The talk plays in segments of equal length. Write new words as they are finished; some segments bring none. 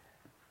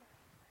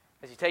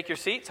As you take your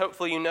seats,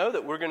 hopefully you know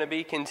that we're going to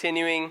be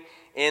continuing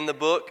in the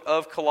book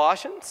of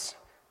Colossians.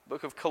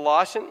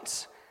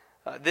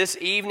 This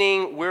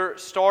evening, we're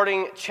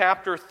starting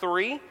chapter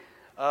 3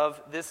 of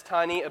this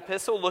tiny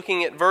epistle,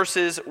 looking at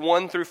verses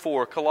 1 through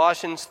 4.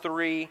 Colossians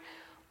 3,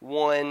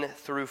 1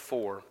 through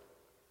 4.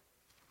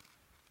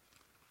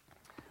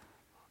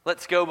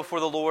 Let's go before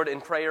the Lord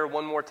in prayer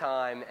one more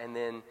time, and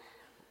then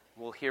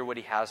we'll hear what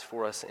He has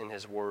for us in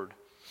His Word.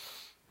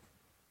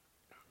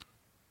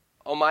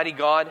 Almighty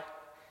God,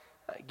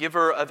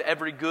 giver of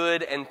every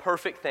good and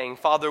perfect thing,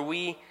 Father,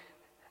 we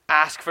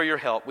ask for your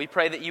help. We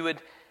pray that you would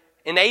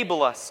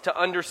enable us to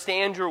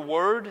understand your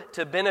word,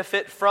 to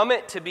benefit from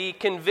it, to be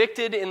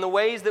convicted in the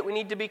ways that we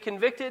need to be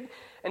convicted,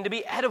 and to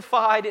be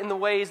edified in the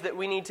ways that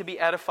we need to be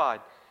edified.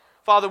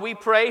 Father, we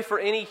pray for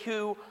any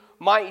who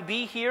might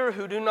be here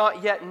who do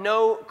not yet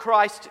know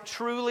Christ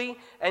truly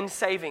and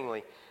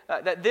savingly,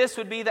 that this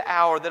would be the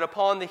hour that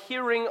upon the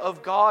hearing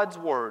of God's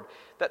word,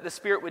 that the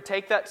Spirit would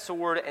take that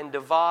sword and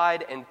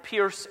divide and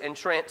pierce and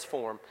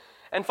transform.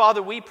 And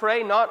Father, we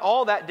pray not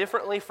all that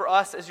differently for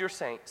us as your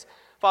saints.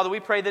 Father,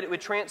 we pray that it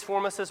would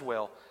transform us as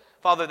well.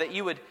 Father, that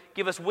you would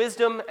give us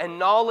wisdom and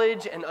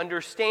knowledge and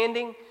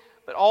understanding,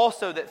 but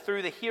also that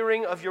through the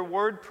hearing of your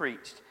word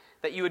preached,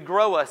 that you would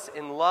grow us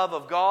in love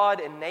of God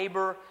and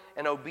neighbor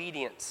and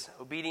obedience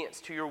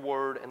to your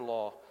word and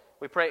law.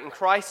 We pray it in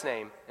Christ's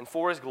name and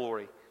for his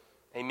glory.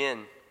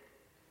 Amen.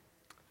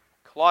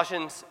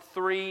 Colossians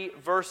 3,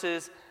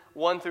 verses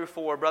 1 through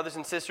 4. Brothers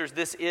and sisters,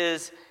 this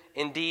is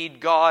indeed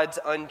God's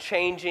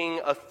unchanging,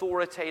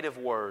 authoritative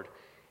word.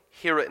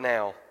 Hear it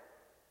now.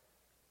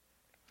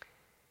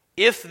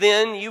 If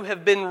then you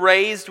have been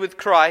raised with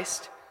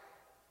Christ,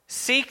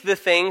 seek the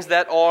things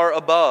that are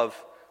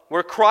above,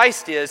 where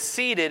Christ is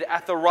seated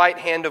at the right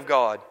hand of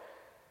God.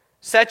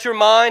 Set your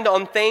mind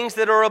on things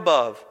that are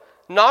above,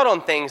 not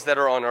on things that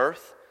are on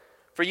earth.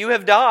 For you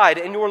have died,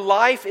 and your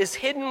life is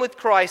hidden with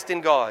Christ in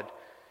God.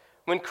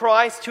 When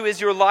Christ, who is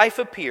your life,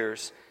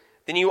 appears,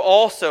 then you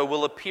also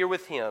will appear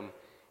with him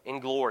in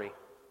glory.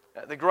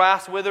 The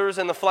grass withers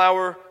and the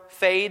flower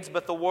fades,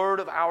 but the word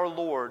of our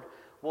Lord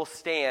will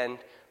stand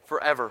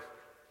forever.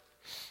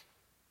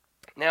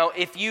 Now,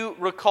 if you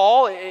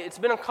recall, it's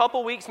been a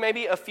couple weeks,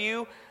 maybe a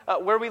few,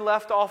 where we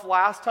left off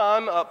last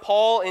time.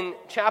 Paul in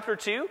chapter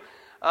 2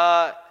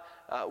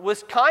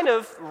 was kind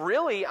of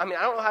really, I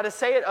don't know how to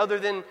say it other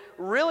than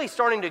really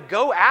starting to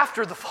go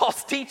after the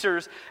false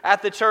teachers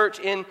at the church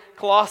in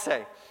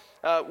Colossae.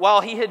 While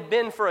he had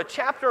been for a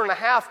chapter and a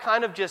half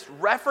kind of just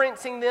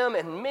referencing them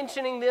and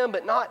mentioning them,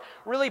 but not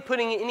really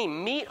putting any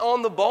meat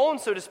on the bone,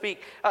 so to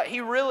speak, he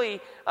really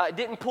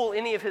didn't pull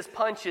any of his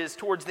punches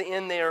towards the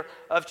end there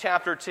of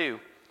chapter 2.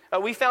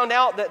 We found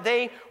out that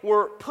they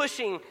were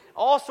pushing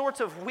all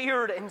sorts of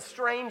weird and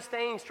strange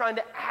things, trying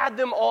to add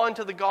them on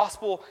to the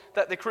gospel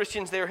that the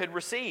Christians there had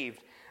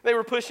received. They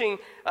were pushing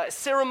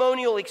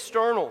ceremonial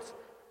externals,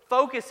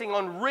 focusing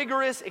on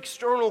rigorous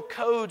external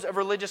codes of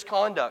religious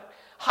conduct,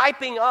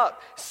 hyping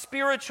up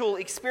spiritual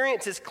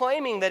experiences,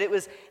 claiming that it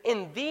was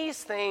in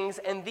these things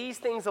and these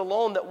things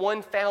alone that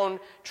one found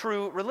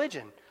true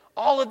religion.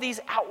 All of these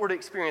outward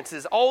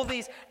experiences, all of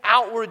these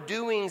outward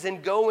doings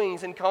and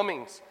goings and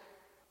comings.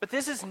 But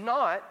this is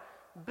not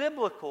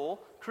biblical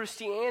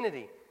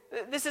Christianity.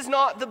 This is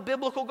not the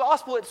biblical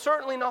gospel. It's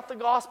certainly not the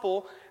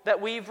gospel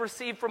that we've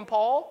received from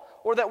Paul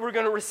or that we're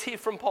going to receive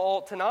from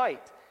Paul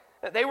tonight.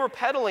 They were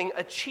peddling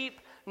a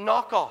cheap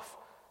knockoff.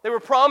 They were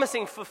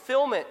promising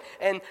fulfillment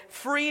and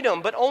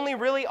freedom, but only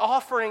really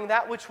offering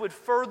that which would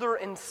further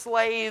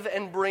enslave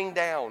and bring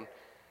down.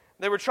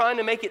 They were trying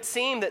to make it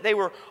seem that they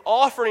were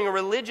offering a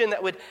religion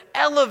that would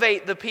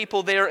elevate the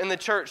people there in the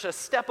church a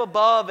step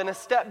above and a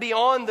step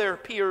beyond their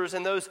peers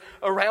and those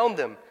around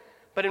them.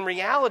 But in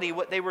reality,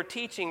 what they were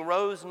teaching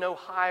rose no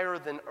higher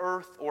than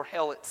earth or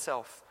hell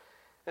itself.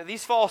 Now,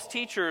 these false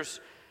teachers,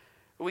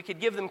 we could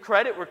give them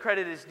credit where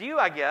credit is due,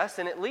 I guess,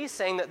 and at least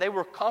saying that they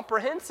were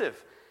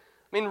comprehensive.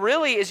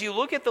 Really, as you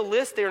look at the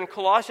list there in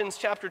Colossians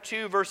chapter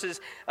 2, verses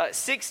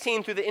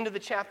 16 through the end of the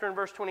chapter in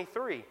verse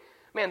 23,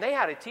 they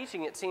had a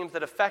teaching, it seems,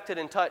 that affected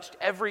and touched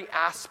every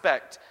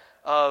aspect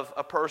of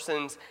a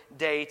person's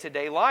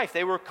day-to-day life.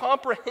 They were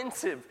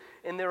comprehensive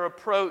in their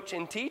approach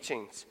and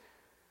teachings.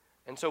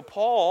 And so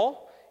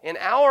Paul, in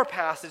our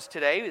passage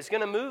today, is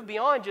going to move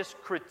beyond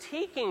just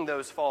critiquing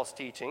those false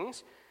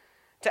teachings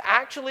to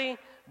actually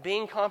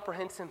being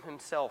comprehensive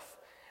himself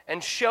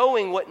and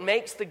showing what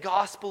makes the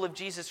gospel of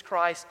Jesus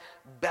Christ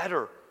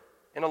better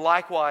in a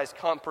likewise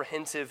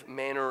comprehensive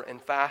manner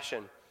and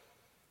fashion.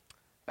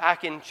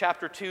 Back in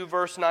chapter 2,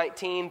 verse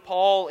 19,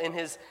 Paul, in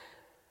his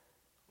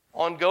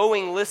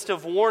ongoing list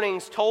of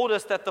warnings, told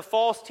us that the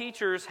false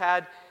teachers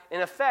had,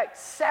 in effect,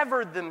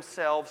 severed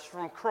themselves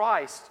from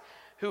Christ,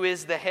 who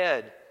is the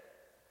head.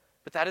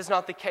 But that is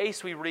not the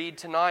case, we read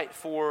tonight,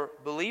 for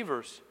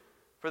believers,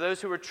 for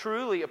those who are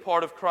truly a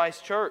part of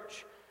Christ's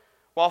church.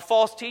 While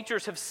false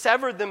teachers have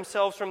severed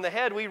themselves from the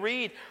head, we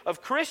read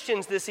of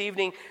Christians this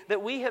evening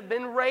that we have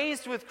been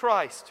raised with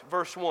Christ,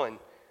 verse 1.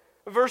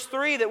 Verse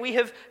 3, that we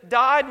have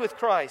died with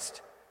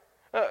Christ.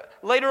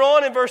 Later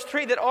on in verse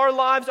 3, that our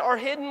lives are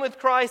hidden with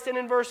Christ. And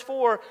in verse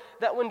 4,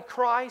 that when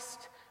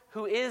Christ,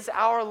 who is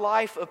our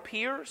life,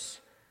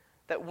 appears,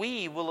 that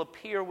we will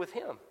appear with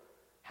him.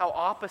 How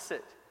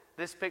opposite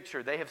this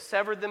picture. They have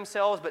severed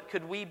themselves, but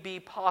could we be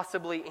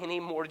possibly any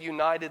more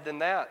united than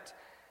that?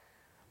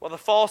 Well, the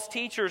false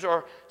teachers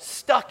are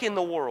stuck in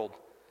the world,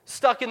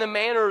 stuck in the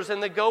manners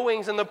and the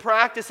goings and the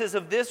practices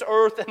of this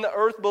earth and the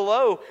earth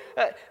below.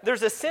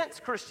 There's a sense,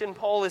 Christian,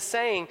 Paul is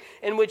saying,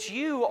 in which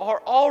you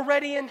are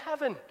already in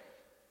heaven.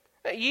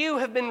 You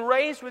have been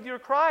raised with your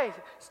Christ,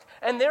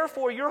 and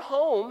therefore your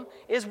home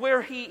is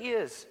where he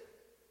is.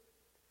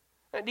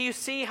 Do you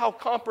see how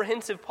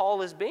comprehensive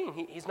Paul is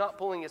being? He's not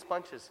pulling his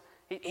punches.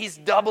 He's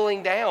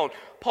doubling down.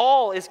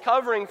 Paul is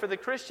covering for the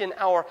Christian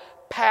our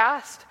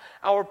past,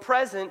 our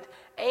present,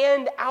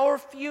 and our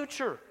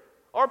future.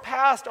 Our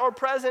past, our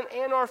present,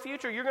 and our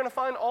future. You're going to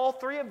find all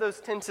three of those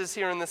tenses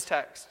here in this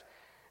text.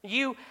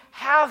 You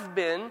have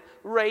been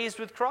raised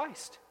with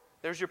Christ.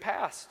 There's your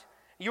past.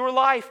 Your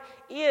life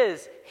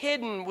is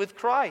hidden with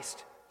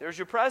Christ. There's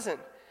your present.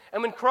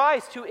 And when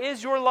Christ, who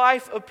is your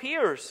life,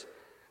 appears,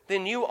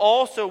 then you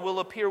also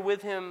will appear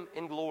with him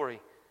in glory.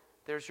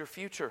 There's your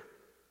future.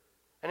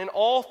 And in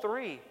all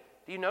three,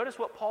 do you notice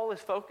what Paul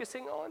is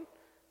focusing on?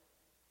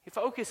 He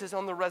focuses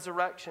on the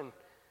resurrection,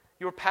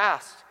 your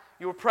past,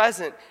 your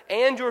present,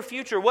 and your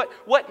future.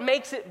 What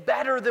makes it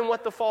better than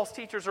what the false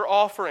teachers are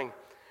offering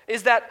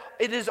is that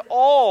it is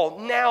all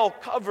now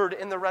covered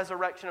in the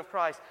resurrection of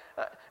Christ.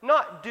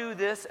 Not do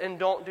this and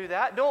don't do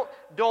that.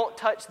 Don't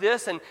touch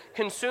this and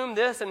consume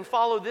this and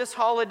follow this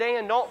holiday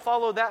and don't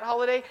follow that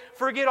holiday.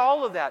 Forget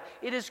all of that.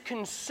 It is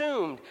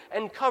consumed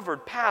and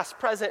covered, past,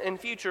 present, and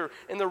future,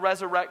 in the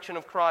resurrection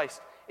of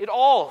Christ. It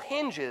all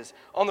hinges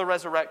on the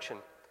resurrection.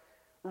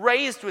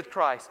 Raised with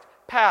Christ,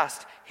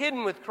 past,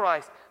 hidden with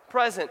Christ,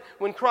 present.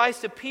 When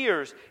Christ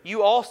appears,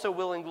 you also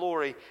will in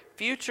glory.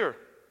 Future.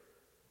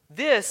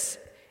 This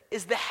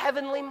is the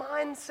heavenly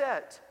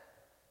mindset,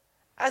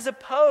 as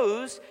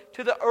opposed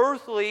to the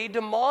earthly,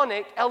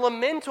 demonic,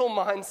 elemental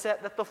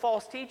mindset that the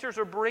false teachers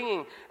are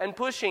bringing and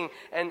pushing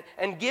and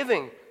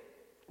giving.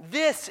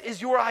 This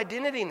is your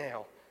identity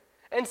now.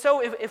 And so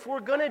if we're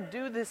going to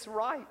do this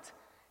right,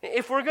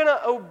 if we're going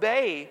to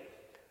obey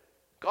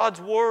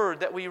God's word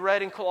that we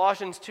read in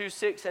Colossians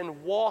 2:6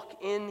 and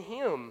walk in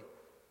him,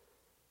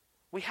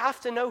 we have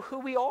to know who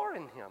we are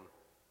in him.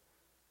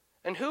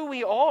 And who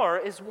we are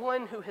is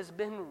one who has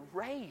been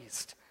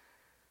raised.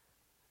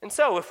 And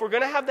so, if we're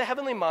going to have the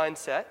heavenly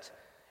mindset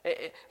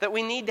that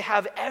we need to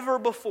have ever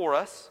before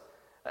us,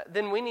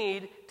 then we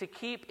need to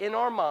keep in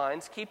our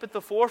minds, keep at the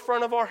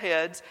forefront of our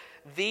heads,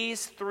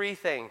 these three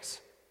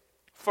things.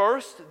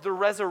 First, the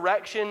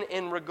resurrection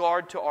in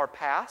regard to our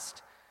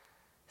past.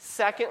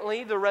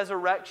 Secondly, the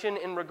resurrection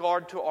in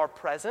regard to our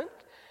present.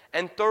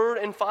 And third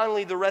and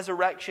finally, the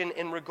resurrection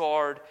in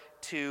regard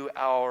to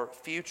our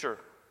future.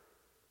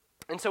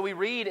 And so we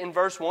read in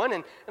verse 1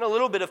 and a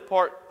little bit of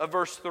part of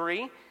verse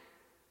 3,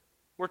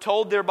 we're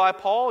told there by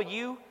Paul,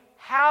 you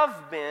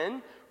have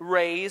been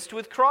raised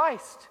with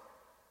Christ.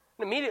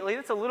 And immediately,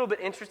 that's a little bit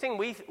interesting.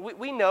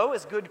 We know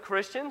as good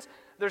Christians,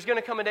 there's going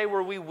to come a day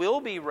where we will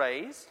be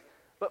raised.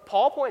 But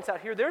Paul points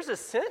out here, there's a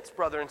sense,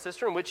 brother and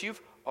sister, in which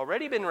you've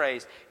already been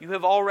raised. You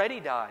have already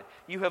died.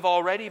 You have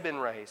already been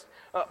raised.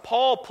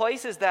 Paul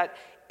places that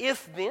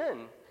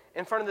if-then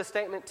in front of the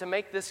statement to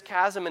make this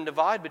chasm and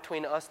divide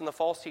between us and the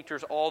false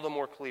teachers all the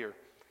more clear.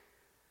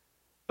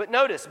 But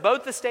notice,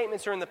 both the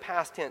statements are in the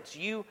past tense.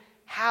 You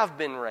have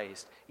been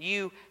raised.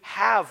 You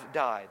have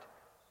died.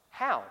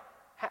 How?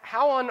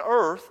 How on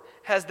earth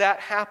has that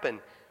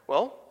happened?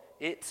 Well,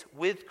 it's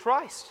with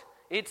Christ.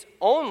 It's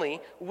only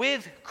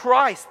with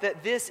Christ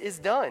that this is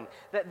done,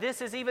 that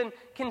this is even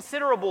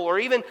considerable or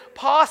even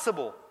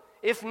possible.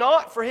 If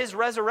not for his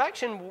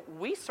resurrection,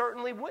 we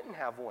certainly wouldn't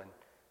have one.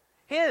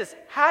 His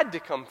had to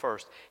come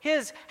first.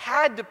 His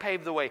had to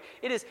pave the way.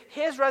 It is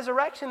his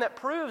resurrection that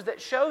proves, that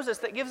shows us,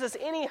 that gives us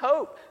any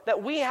hope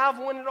that we have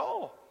one at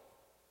all.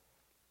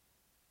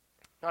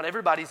 Not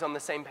everybody's on the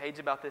same page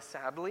about this,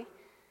 sadly.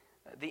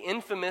 The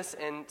infamous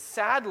and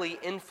sadly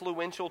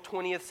influential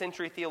 20th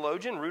century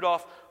theologian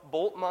Rudolf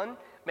Bultmann,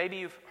 maybe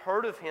you've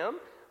heard of him.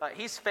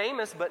 He's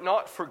famous, but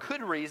not for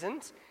good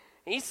reasons.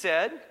 He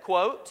said,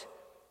 quote,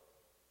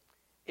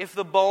 if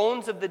the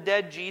bones of the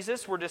dead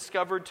Jesus were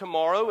discovered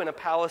tomorrow in a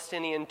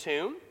Palestinian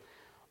tomb,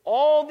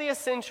 all the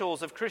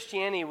essentials of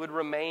Christianity would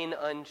remain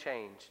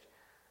unchanged.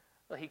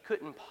 Well, he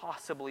couldn't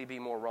possibly be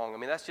more wrong. I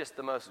mean, that's just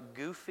the most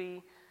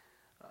goofy,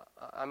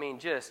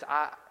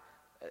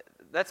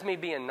 that's me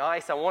being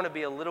nice. I want to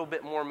be a little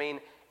bit more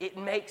mean. It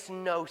makes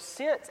no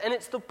sense. And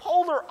it's the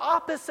polar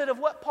opposite of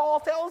what Paul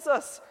tells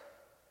us.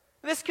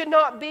 This could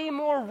not be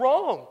more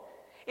wrong.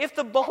 If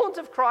the bones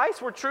of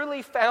Christ were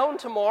truly found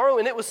tomorrow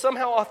and it was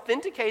somehow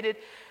authenticated,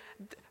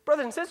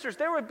 brothers and sisters,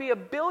 there would be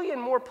 1 billion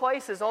more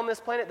places on this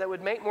planet that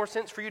would make more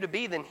sense for you to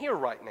be than here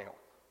right now.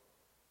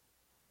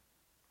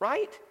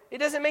 Right? It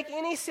doesn't make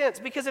any sense,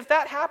 because if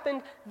that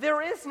happened,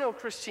 there is no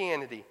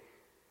Christianity.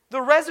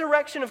 The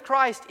resurrection of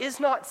Christ is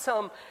not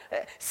some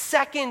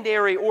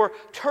secondary or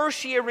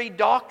tertiary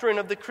doctrine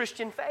of the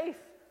Christian faith.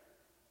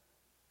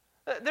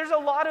 There's a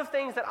lot of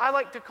things that I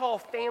like to call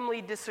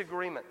family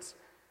disagreements.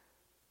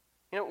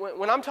 You know,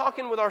 when I'm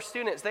talking with our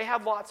students, they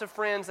have lots of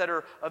friends that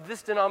are of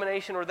this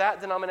denomination or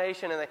that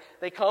denomination, and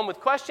they come with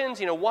questions.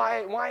 You know,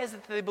 why is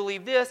it that they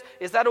believe this?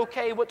 Is that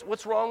okay?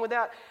 What's wrong with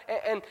that?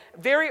 And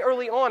very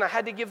early on, I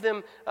had to give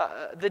them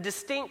the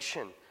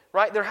distinction,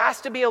 right? There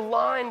has to be a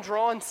line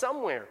drawn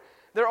somewhere.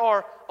 There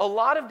are a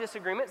lot of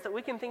disagreements that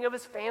we can think of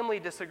as family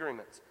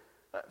disagreements.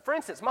 For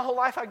instance, my whole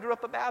life I grew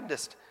up a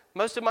Baptist.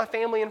 Most of my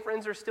family and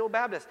friends are still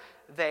Baptists.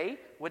 They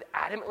would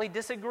adamantly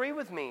disagree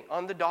with me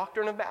on the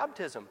doctrine of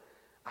baptism.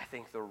 I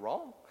think they're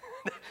wrong.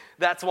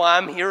 That's why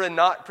I'm here and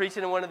not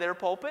preaching in one of their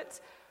pulpits.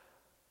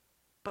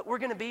 But we're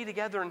going to be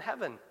together in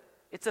heaven.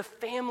 It's a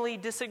family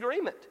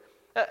disagreement.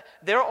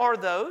 There are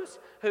those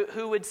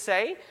who would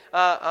say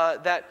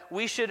that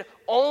we should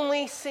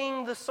only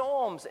sing the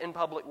Psalms in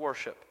public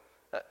worship.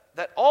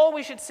 That all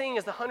we should sing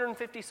is the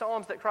 150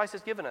 Psalms that Christ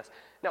has given us.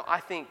 Now, I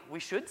think we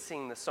should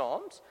sing the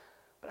Psalms,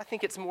 but I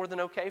think it's more than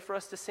okay for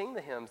us to sing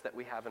the hymns that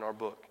we have in our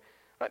book.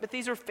 Right? But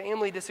these are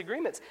family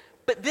disagreements.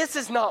 But this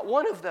is not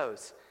one of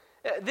those.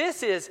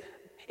 This is,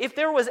 if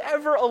there was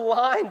ever a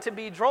line to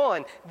be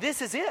drawn,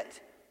 this is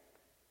it.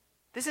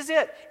 This is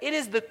it. It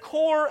is the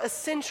core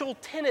essential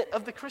tenet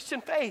of the Christian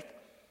faith.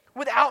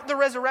 Without the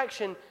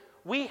resurrection,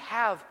 we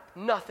have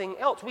nothing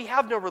else. We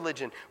have no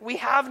religion. We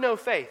have no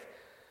faith.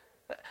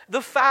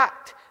 The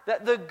fact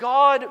that the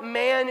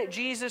God-man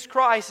Jesus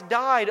Christ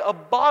died a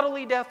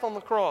bodily death on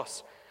the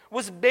cross,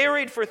 was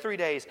buried for 3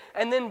 days,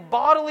 and then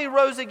bodily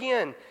rose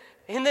again,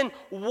 and then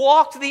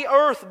walked the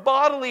earth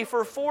bodily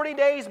for 40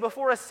 days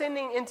before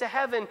ascending into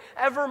heaven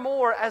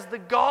evermore as the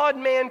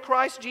God-man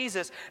Christ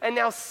Jesus, and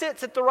now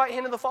sits at the right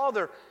hand of the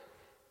Father.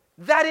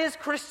 That is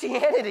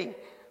Christianity.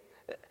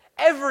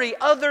 Every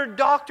other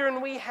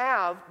doctrine we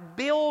have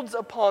builds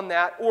upon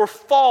that or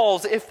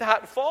falls if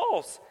that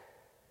falls.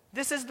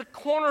 This is the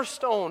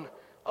cornerstone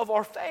of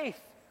our faith.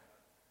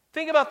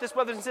 Think about this,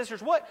 brothers and sisters.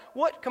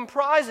 What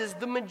comprises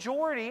the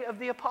majority of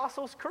the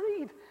Apostles'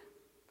 Creed?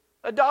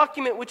 A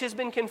document which has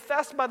been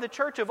confessed by the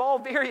church of all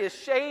various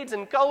shades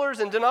and colors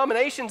and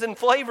denominations and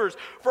flavors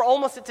for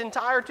almost its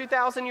entire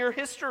 2,000-year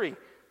history.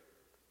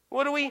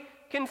 What do we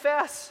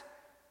confess?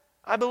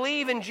 I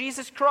believe in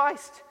Jesus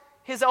Christ,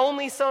 His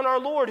only Son, our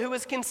Lord, who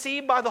was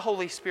conceived by the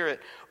Holy Spirit,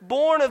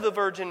 born of the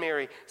Virgin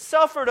Mary,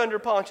 suffered under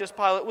Pontius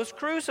Pilate, was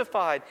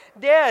crucified,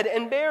 dead,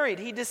 and buried.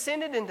 He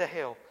descended into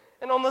hell.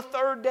 And on the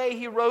third day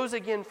he rose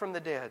again from the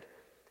dead.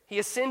 He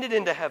ascended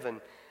into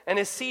heaven and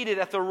is seated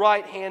at the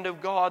right hand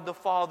of God the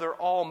Father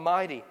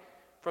Almighty.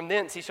 From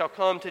thence he shall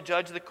come to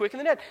judge the quick and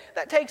the dead.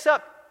 That takes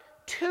up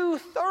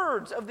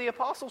 2/3 of the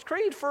Apostles'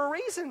 Creed for a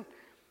reason.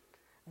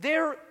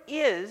 There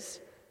is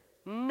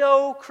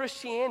no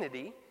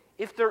Christianity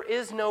if there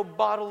is no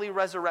bodily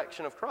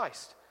resurrection of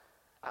Christ.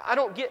 I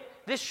don't get,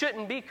 this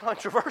shouldn't be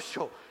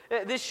controversial.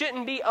 This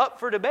shouldn't be up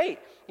for debate.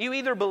 You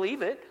either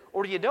believe it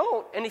or you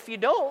don't, and if you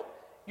don't,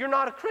 you're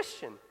not a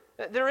Christian.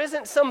 There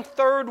isn't some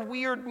third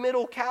weird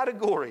middle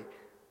category.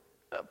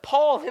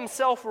 Paul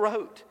himself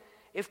wrote,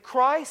 if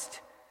Christ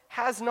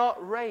has not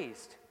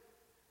raised,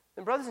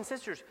 then brothers and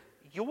sisters,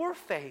 your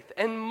faith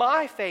and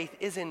my faith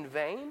is in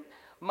vain.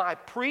 My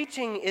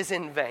preaching is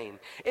in vain.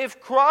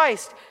 If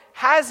Christ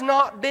has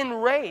not been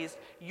raised,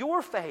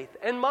 your faith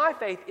and my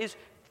faith is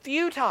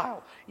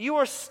futile. You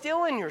are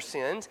still in your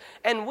sins,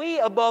 and we,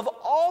 above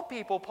all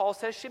people, Paul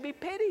says, should be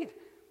pitied.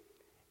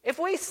 If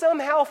we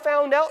somehow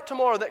found out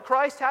tomorrow that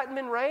Christ hadn't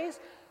been raised,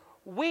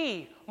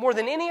 we, more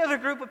than any other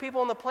group of people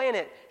on the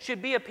planet,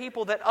 should be a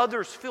people that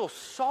others feel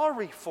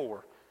sorry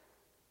for.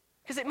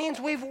 Because it means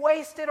we've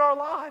wasted our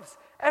lives.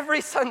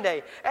 Every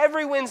Sunday,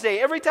 every Wednesday,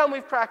 every time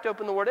we've cracked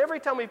open the Word, every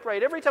time we've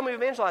prayed, every time we've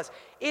evangelized,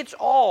 it's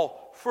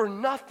all for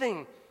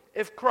nothing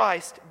if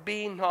Christ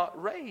be not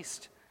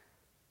raised.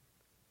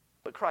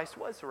 But Christ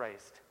was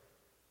raised.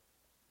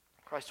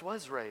 Christ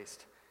was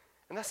raised.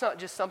 And that's not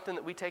just something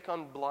that we take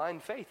on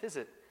blind faith, is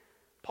it?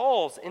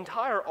 Paul's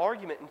entire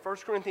argument in 1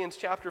 Corinthians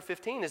chapter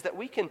 15 is that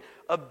we can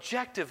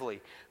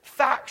objectively,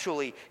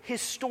 factually,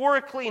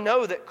 historically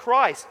know that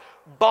Christ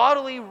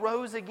bodily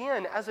rose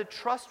again as a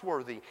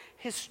trustworthy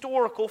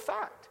historical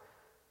fact.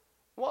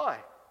 Why?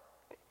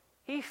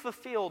 He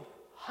fulfilled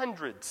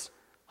hundreds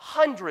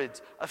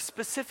of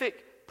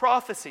specific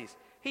prophecies.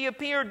 He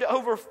appeared to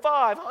over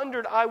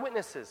 500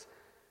 eyewitnesses.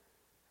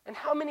 And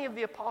how many of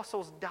the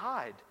apostles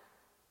died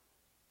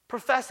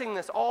professing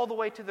this all the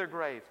way to their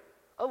grave?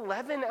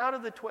 11 out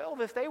of the 12,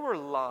 if they were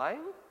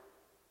lying,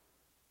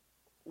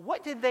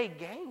 what did they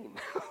gain?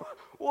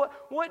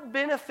 What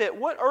benefit,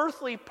 what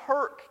earthly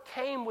perk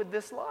came with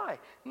this lie?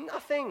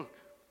 Nothing.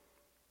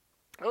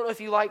 I don't know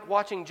if you like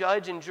watching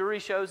judge and jury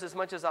shows as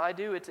much as I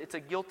do. It's a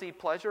guilty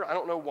pleasure. I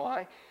don't know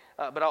why,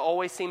 but I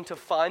always seem to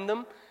find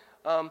them.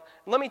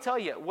 Let me tell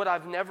you what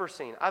I've never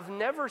seen. I've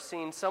never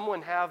seen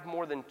someone have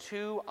more than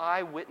 2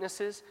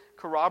 eyewitnesses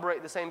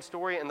corroborate the same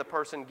story and the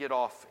person get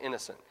off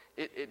innocent.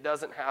 It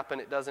doesn't happen.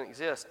 It doesn't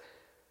exist.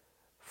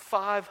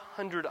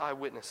 500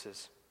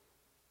 eyewitnesses.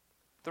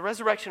 The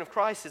resurrection of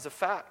Christ is a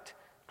fact.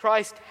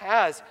 Christ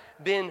has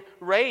been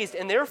raised,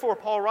 and therefore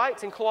Paul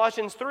writes in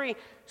Colossians 3,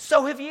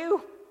 so have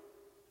you.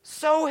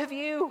 So have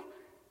you.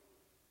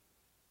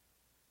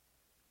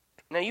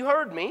 Now you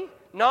heard me,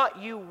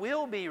 not you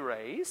will be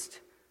raised.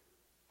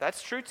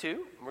 That's true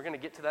too. We're going to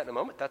get to that in a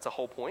moment. That's a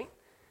whole point.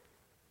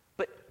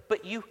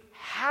 But you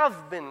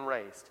have been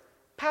raised.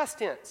 Past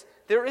tense.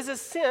 There is a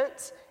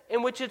sense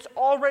in which it's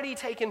already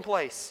taken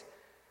place.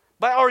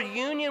 By our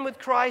union with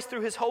Christ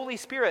through His Holy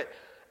Spirit,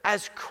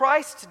 as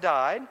Christ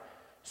died,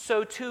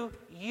 so too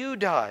you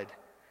died.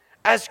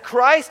 As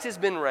Christ has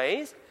been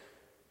raised,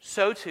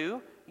 so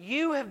too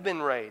you have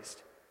been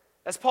raised.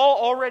 As Paul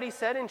already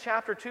said in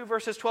chapter 2,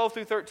 verses 12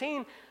 through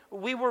 13,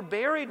 we were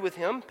buried with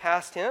Him,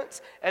 past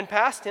tense, and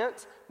past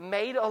tense,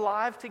 made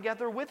alive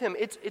together with Him.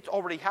 It's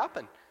already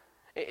happened.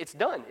 It's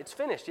done. It's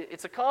finished.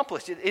 It's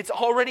accomplished. It's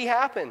already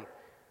happened.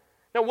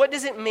 Now, what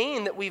does it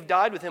mean that we've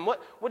died with Him?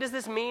 What does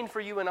this mean for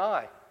you and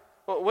I?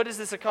 What does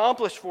this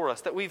accomplish for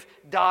us, that we've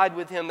died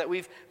with Him, that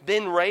we've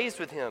been raised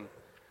with Him?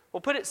 Well,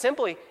 put it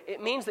simply,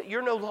 it means that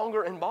you're no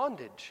longer in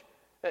bondage.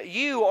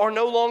 You are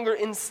no longer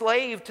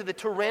enslaved to the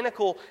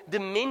tyrannical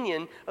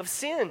dominion of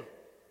sin.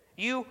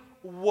 You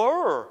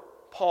were,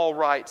 Paul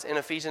writes in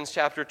Ephesians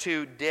chapter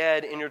 2,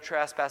 dead in your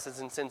trespasses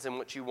and sins in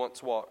which you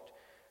once walked.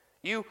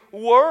 You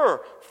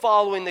were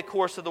following the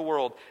course of the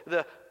world,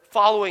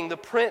 following the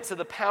prince of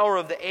the power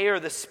of the air,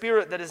 the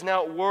spirit that is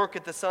now at work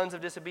at the sons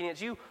of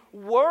disobedience. You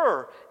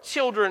were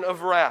children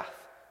of wrath.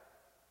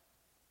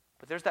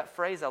 But there's that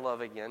phrase I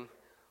love again,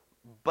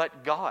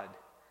 but God.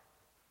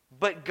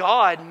 But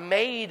God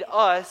made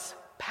us,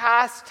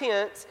 past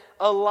tense,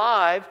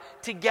 alive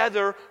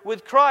together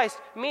with Christ.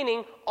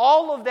 Meaning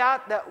all of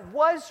that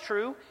was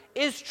true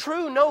is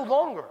true no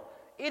longer.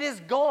 It is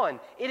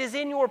gone. It is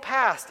in your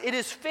past. It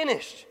is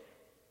finished.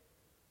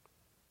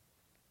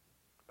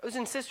 Brothers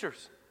and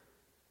sisters,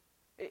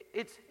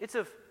 it's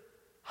of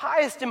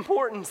highest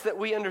importance that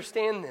we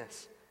understand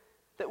this.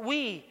 That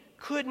we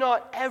could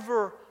not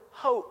ever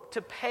hope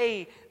to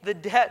pay the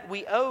debt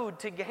we owed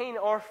to gain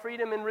our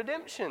freedom and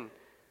redemption.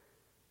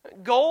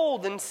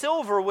 Gold and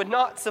silver would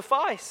not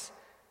suffice.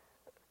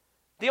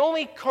 The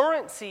only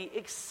currency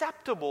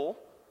acceptable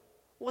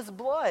was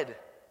blood.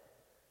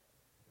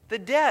 The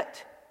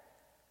debt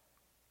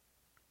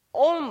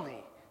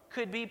only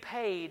could be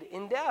paid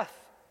in death.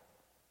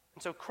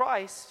 And so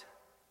Christ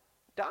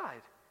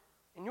died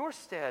in your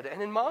stead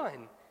and in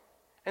mine.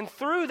 And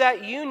through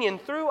that union,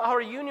 through our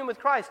union with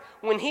Christ,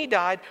 when He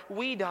died,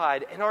 we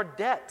died, and our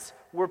debts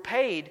were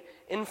paid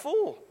in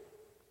full.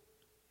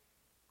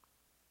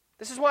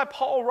 This is why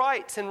Paul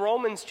writes in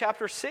Romans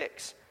chapter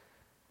 6.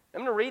 I'm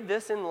going to read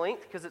this in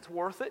length because it's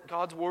worth it.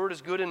 God's word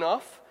is good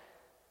enough.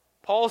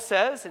 Paul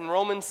says in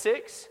Romans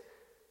 6,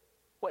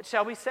 what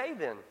shall we say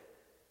then?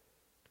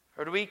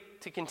 Are we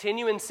to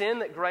continue in sin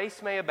that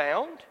grace may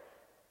abound?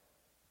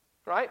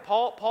 Right?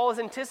 Paul is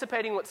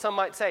anticipating what some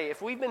might say.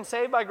 If we've been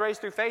saved by grace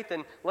through faith,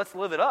 then let's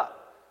live it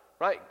up.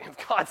 Right?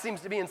 If God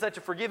seems to be in such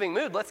a forgiving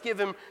mood, let's give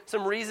Him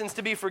some reasons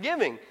to be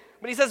forgiving.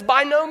 But he says,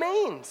 by no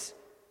means.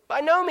 By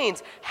no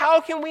means. How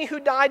can we who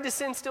died to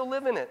sin still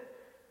live in it?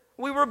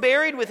 We were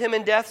buried with Him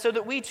in death so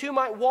that we too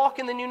might walk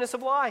in the newness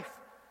of life.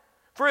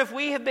 For if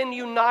we have been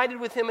united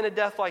with Him in a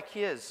death like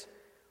His,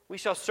 we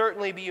shall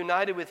certainly be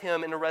united with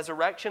Him in a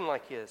resurrection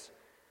like His.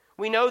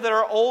 We know that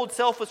our old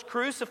self was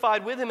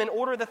crucified with Him in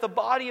order that the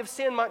body of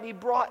sin might be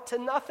brought to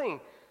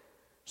nothing,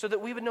 so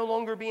that we would no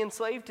longer be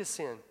enslaved to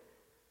sin.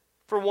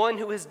 For one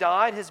who has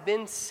died has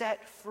been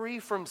set free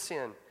from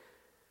sin.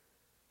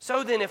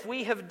 So then, if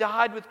we have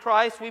died with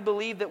Christ, we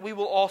believe that we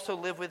will also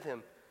live with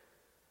Him.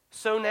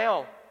 So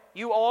now,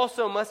 you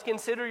also must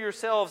consider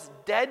yourselves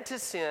dead to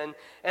sin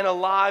and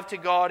alive to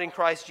God in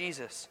Christ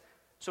Jesus.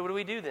 So what do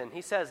we do then?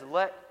 He says,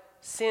 let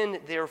sin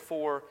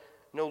therefore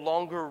no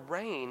longer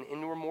reign in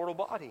your mortal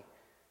body,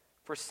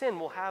 for sin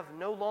will have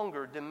no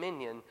longer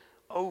dominion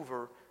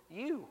over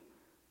you.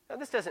 Now,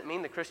 this doesn't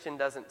mean the Christian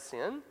doesn't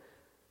sin.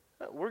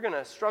 We're going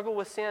to struggle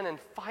with sin and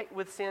fight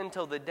with sin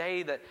till the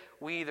day that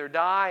we either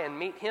die and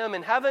meet Him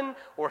in heaven,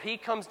 or He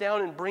comes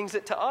down and brings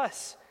it to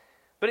us.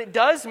 But it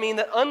does mean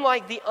that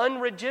unlike the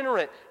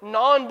unregenerate,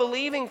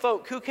 non-believing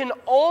folk who can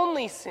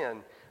only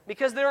sin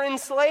because they're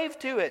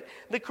enslaved to it,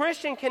 the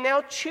Christian can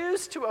now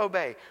choose to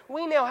obey.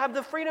 We now have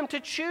the freedom to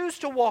choose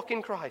to walk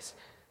in Christ.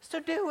 So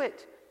do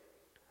it.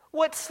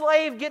 What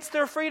slave gets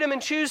their freedom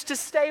and choose to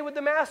stay with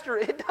the master?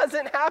 It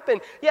doesn't happen.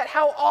 Yet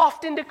how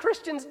often do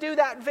Christians do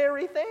that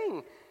very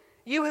thing?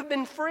 You have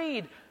been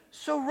freed,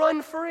 so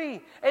run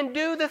free and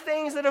do the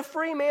things that a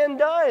free man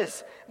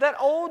does. That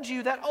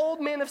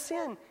old man of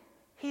sin,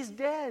 he's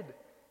dead.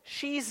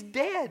 She's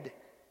dead.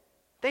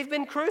 They've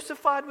been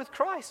crucified with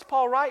Christ.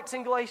 Paul writes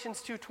in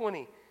Galatians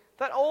 2:20,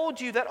 that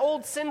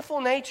old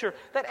sinful nature,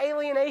 that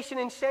alienation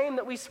and shame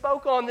that we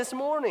spoke on this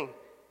morning,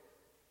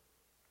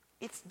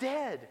 it's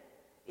dead.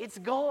 It's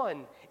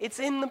gone. It's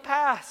in the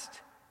past.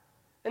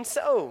 And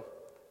so,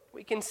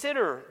 we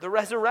consider the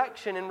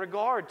resurrection in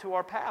regard to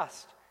our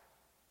past.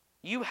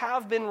 You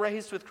have been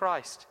raised with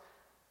Christ.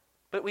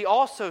 But we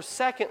also,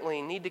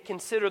 secondly, need to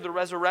consider the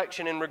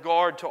resurrection in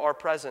regard to our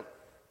present.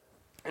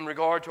 In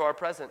regard to our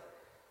present.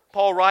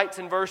 Paul writes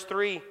in verse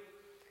 3,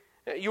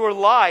 your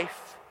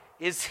life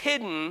is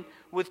hidden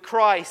with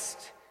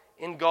Christ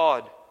in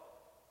God.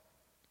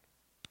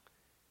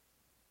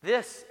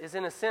 This is,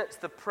 in a sense,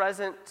 the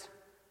present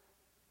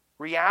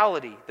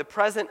reality, the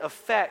present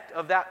effect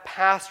of that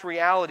past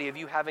reality of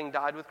you having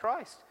died with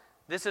Christ.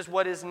 This is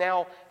what is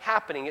now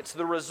happening. It's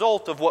the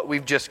result of what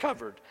we've just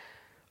covered,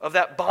 of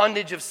that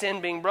bondage of sin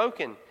being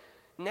broken.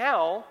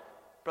 Now,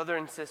 brother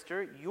and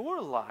sister,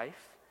 your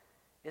life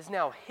is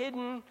now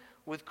hidden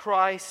with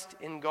Christ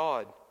in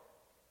God.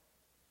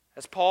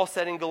 As Paul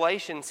said in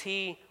Galatians,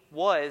 he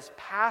was,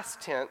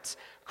 past tense,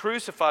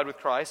 crucified with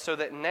Christ, so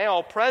that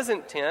now,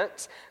 present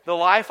tense, the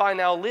life I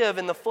now live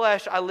in the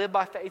flesh, I live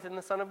by faith in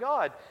the Son of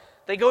God.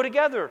 They go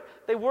together.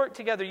 They work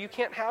together. You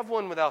can't have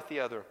one without the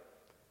other.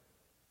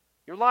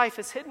 Your life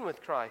is hidden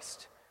with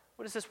Christ.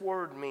 What does this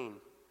word mean?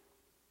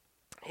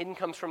 Hidden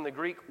comes from the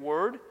Greek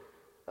word,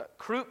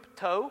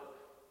 krypto.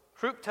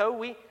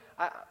 Krypto,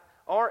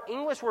 our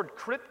English word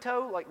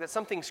crypto, like that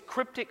something's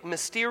cryptic,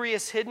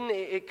 mysterious, hidden,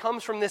 it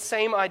comes from this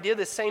same idea,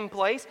 this same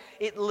place.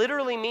 It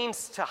literally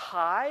means to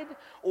hide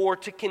or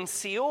to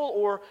conceal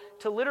or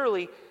to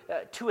literally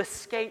to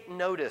escape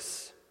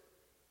notice.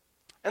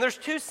 And there's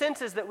two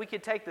senses that we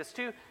could take this,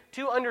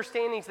 two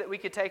understandings that we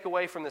could take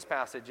away from this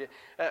passage.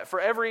 For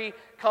every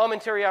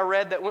commentary I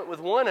read that went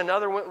with one,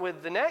 another went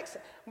with the next.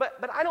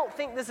 But I don't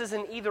think this is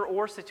an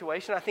either-or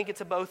situation. I think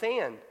it's a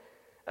both-and.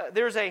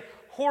 There's a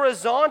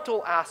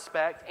horizontal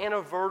aspect and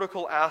a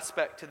vertical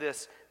aspect to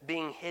this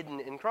being hidden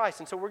in Christ.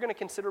 And so we're going to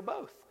consider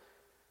both.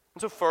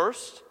 And so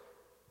first,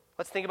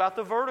 let's think about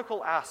the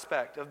vertical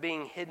aspect of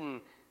being hidden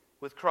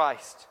with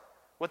Christ.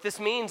 What this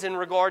means in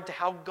regard to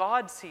how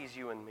God sees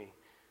you and me.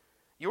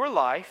 Your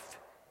life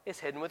is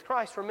hidden with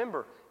Christ.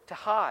 Remember, to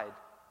hide,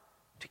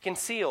 to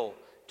conceal,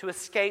 to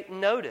escape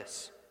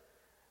notice.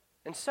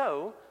 And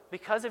so,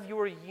 because of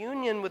your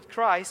union with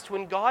Christ,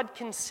 when God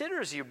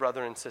considers you,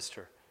 brother and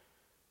sister,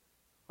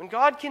 when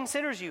God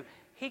considers you,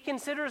 He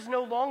considers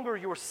no longer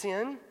your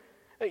sin,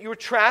 your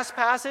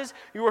trespasses,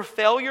 your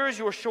failures,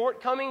 your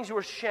shortcomings,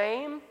 your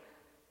shame,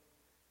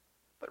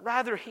 but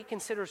rather He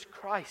considers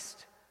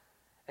Christ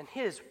and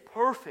His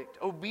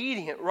perfect,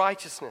 obedient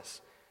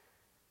righteousness.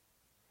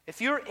 If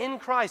you're in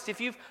Christ,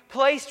 if you've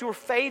placed your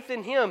faith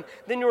in Him,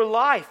 then your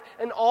life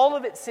and all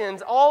of its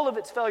sins, all of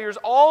its failures,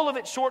 all of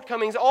its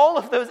shortcomings, all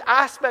of those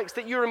aspects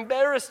that you're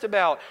embarrassed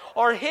about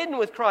are hidden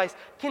with Christ,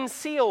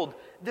 concealed,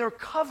 they're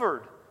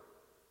covered.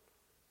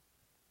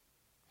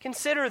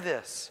 Consider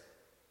this.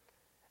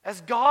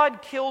 As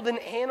God killed an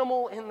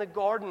animal in the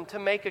garden to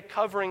make a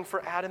covering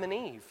for Adam and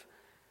Eve,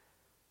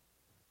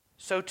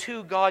 so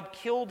too God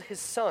killed His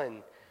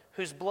Son,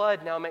 whose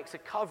blood now makes a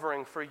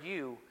covering for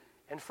you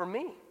and for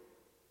me.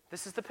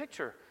 This is the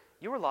picture.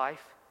 Your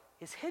life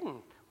is hidden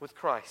with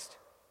Christ.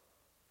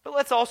 But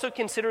let's also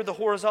consider the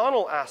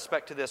horizontal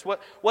aspect to this.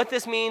 What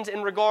this means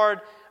in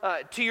regard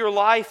to your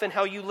life and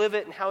how you live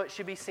it and how it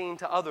should be seen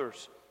to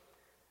others.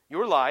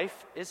 Your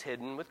life is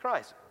hidden with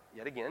Christ.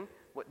 Yet again,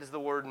 what does the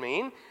word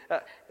mean?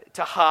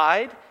 To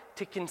hide,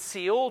 to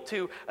conceal,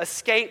 to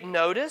escape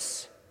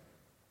notice.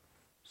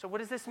 So what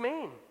does this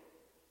mean?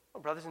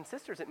 Well, brothers and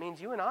sisters, it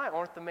means you and I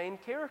aren't the main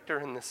character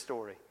in this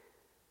story.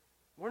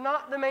 We're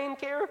not the main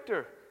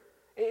character.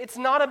 It's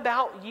not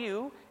about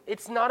you.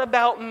 It's not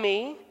about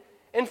me.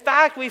 In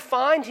fact, we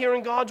find here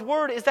in God's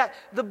Word is that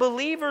the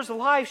believer's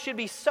life should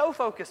be so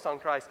focused on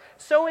Christ,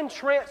 so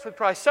entranced with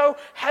Christ, so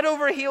head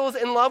over heels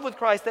in love with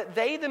Christ that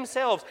they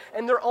themselves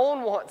and their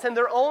own wants and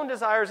their own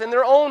desires and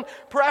their own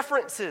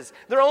preferences,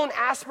 their own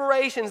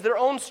aspirations, their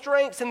own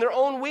strengths and their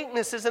own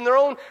weaknesses and their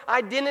own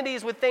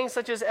identities with things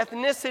such as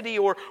ethnicity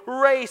or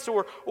race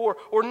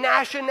or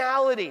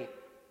nationality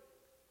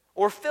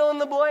or fill in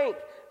the blank,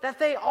 that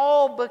they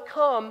all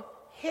become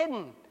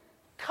hidden,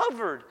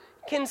 covered,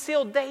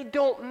 concealed. They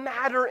don't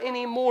matter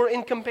anymore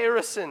in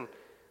comparison.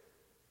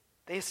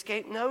 They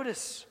escape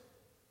notice.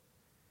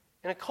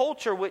 In a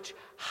culture which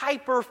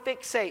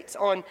hyper-fixates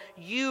on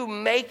you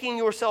making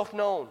yourself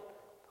known,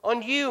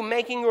 on you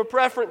making your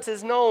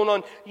preferences known,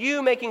 on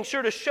you making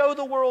sure to show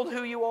the world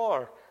who you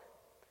are.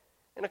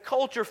 In a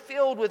culture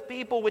filled with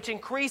people which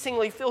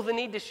increasingly feel the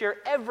need to share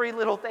every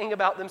little thing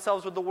about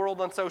themselves with the world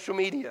on social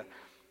media.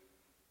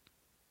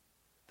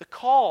 The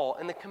call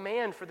and the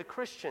command for the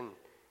Christian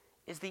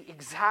is the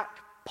exact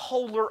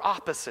polar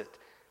opposite.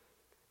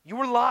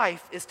 Your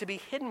life is to be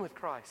hidden with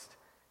Christ,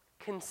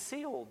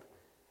 concealed.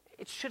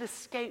 It should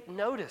escape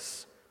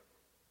notice.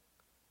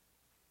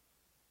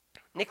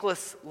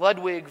 Nicholas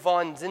Ludwig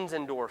von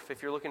Zinzendorf,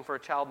 if you're looking for a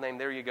child name,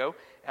 there you go.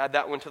 Add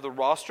that one to the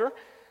roster.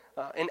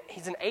 And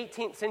he's an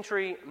 18th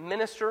century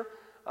minister.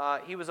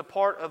 He was a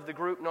part of the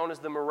group known as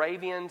the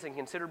Moravians and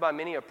considered by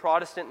many a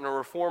Protestant and a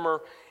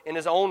reformer in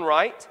his own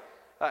right.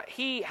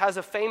 He has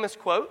a famous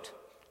quote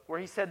where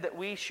he said that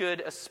we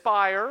should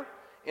aspire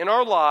in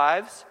our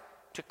lives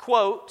to,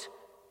 quote,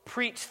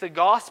 preach the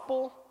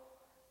gospel,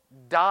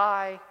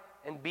 die,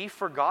 and be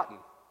forgotten.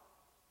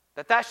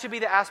 That should be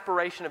the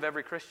aspiration of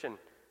every Christian.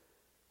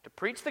 to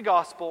preach the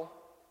gospel,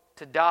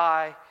 to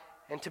die,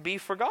 and to be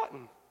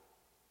forgotten.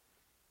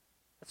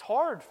 It's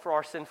hard for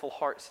our sinful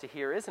hearts to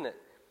hear, isn't it?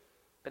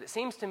 But it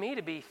seems to me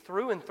to be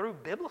through and through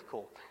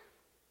biblical.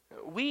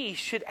 We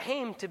should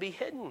aim to be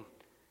hidden,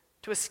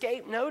 to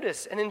escape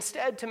notice, and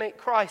instead to make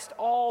Christ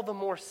all the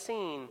more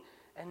seen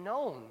and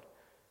known.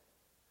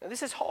 Now,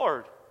 this is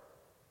hard.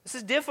 This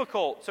is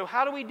difficult. So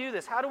how do we do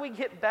this? How do we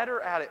get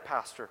better at it,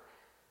 Pastor?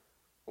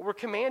 Well, we're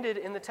commanded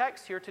in the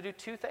text here to do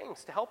two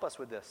things to help us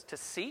with this: to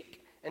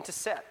seek and to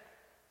set.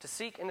 To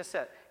seek and to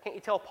set. Can't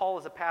you tell Paul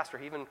is a pastor?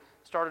 He even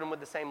started him with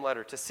the same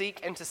letter. To seek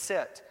and to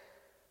set.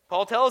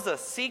 Paul tells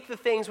us, seek the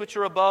things which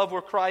are above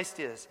where Christ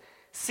is,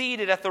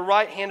 seated at the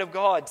right hand of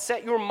God.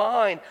 Set your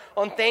mind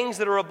on things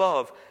that are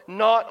above,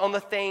 not on the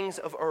things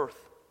of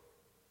earth.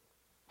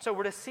 So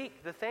we're to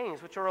seek the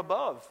things which are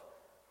above,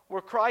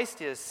 where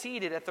Christ is,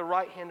 seated at the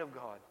right hand of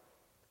God.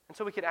 And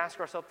so we could ask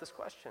ourselves this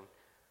question: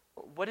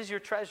 what is your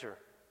treasure?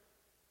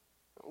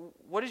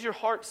 What is your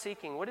heart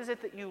seeking? What is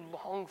it that you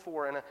long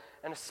for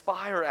and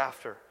aspire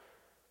after?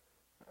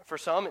 For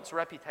some, it's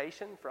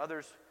reputation. For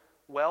others,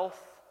 wealth,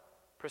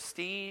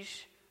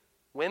 prestige,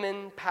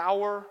 women,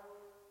 power.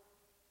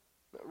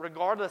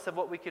 Regardless of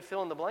what we could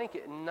fill in the blank,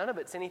 none of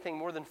it's anything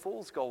more than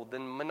fool's gold,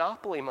 than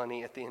monopoly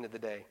money at the end of the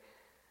day.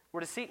 We're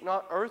to seek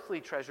not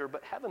earthly treasure,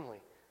 but heavenly.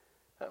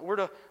 We're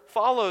to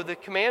follow the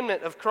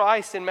commandment of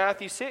Christ in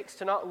Matthew 6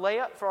 to not lay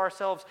up for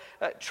ourselves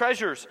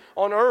treasures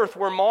on earth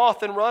where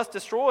moth and rust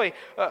destroy,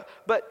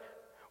 but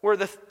where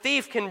the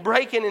thief can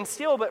break in and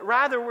steal, but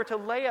rather we're to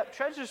lay up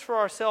treasures for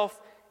ourselves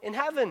in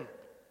heaven.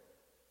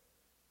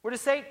 We're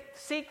to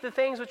seek the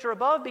things which are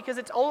above, because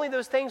it's only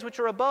those things which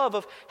are above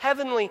of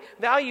heavenly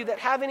value that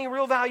have any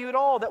real value at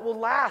all, that will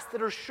last,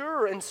 that are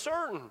sure and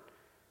certain.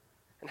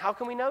 And how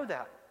can we know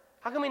that?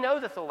 How can we know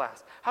that they'll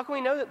last? How can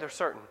we know that they're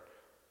certain?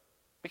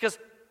 Because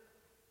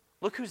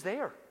look who's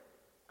there.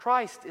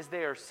 Christ is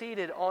there,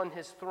 seated on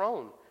his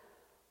throne,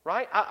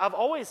 right? I've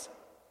always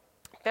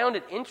found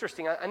it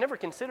interesting. I never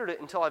considered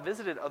it until I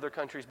visited other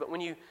countries, but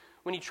when you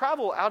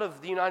travel out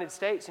of the United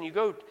States and you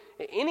go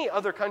any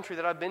other country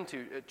that I've been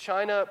to,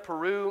 China,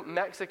 Peru,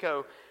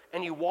 Mexico,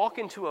 and you walk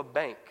into a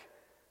bank,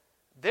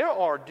 there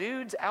are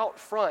dudes out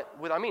front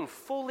with,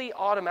 fully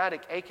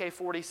automatic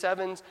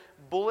AK-47s,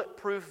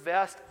 bulletproof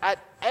vest at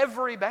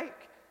every bank.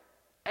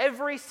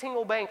 Every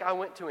single bank I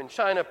went to in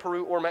China,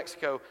 Peru, or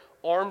Mexico,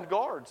 armed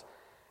guards.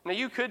 Now,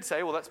 you could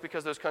say, well, that's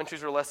because those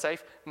countries are less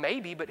safe.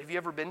 Maybe, but have you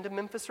ever been to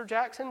Memphis or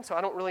Jackson? So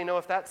I don't really know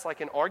if that's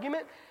like an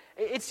argument.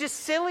 It's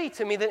just silly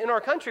to me that in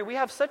our country we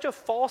have such a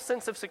false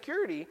sense of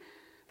security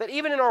that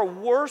even in our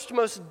worst,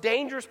 most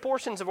dangerous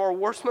portions of our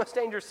worst, most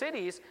dangerous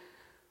cities,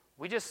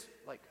 we just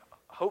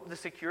hope the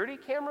security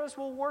cameras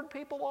will ward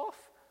people off.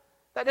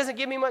 That doesn't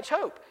give me much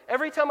hope.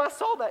 Every time I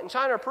saw that in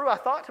China or Peru, I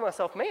thought to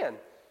myself, man,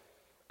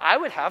 I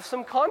would have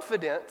some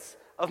confidence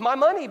of my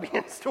money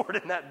being stored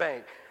in that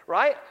bank,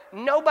 right?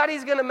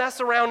 Nobody's going to mess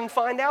around and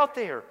find out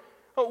there.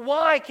 But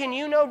why can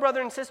you know,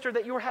 brother and sister,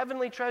 that your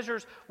heavenly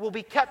treasures will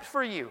be kept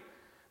for you?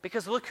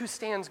 Because look who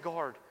stands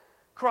guard.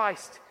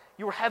 Christ,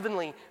 your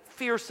heavenly,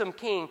 fearsome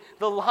King,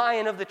 the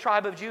Lion of the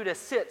tribe of Judah,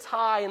 sits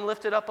high and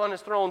lifted up on his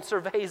throne,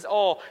 surveys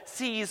all,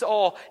 sees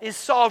all, is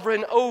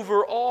sovereign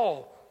over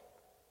all.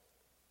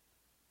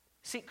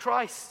 Seek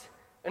Christ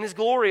and his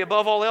glory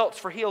above all else,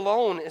 for he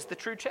alone is the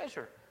true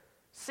treasure.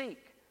 Seek.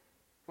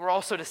 We're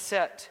also to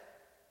set.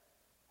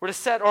 We're to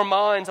set our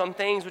minds on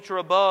things which are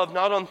above,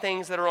 not on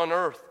things that are on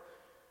earth.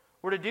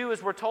 We're to do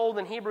as we're told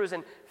in Hebrews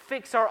and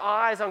fix our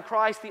eyes on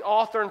Christ, the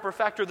author and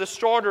perfecter, the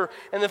starter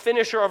and the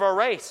finisher of our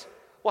race.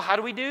 Well, how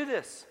do we do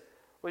this?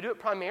 We do it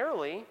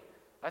primarily,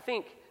 I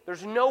think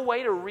there's no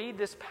way to read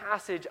this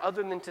passage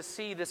other than to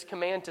see this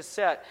command to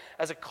set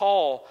as a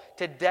call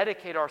to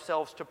dedicate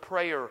ourselves to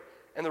prayer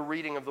and the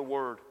reading of the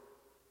Word.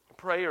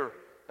 Prayer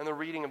and the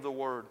reading of the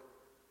Word.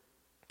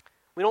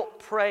 We don't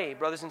pray,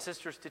 brothers and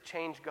sisters, to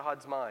change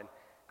God's mind.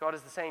 God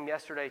is the same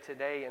yesterday,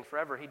 today, and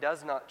forever. He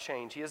does not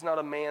change. He is not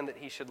a man that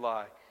he should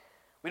lie.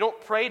 We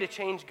don't pray to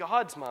change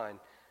God's mind,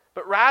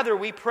 but rather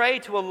we pray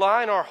to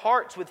align our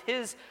hearts with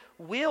his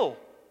will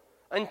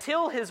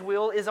until his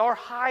will is our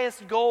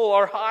highest goal,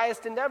 our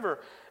highest endeavor.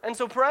 And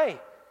so pray.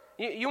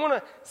 You want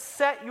to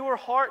set your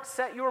heart,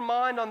 set your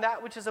mind on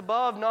that which is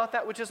above, not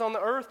that which is on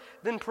the earth,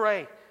 then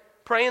pray.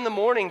 Pray in the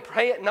morning,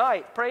 pray at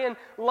night, pray in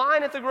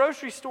line at the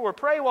grocery store,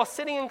 pray while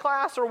sitting in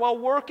class or while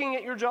working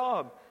at your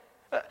job.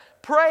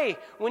 Pray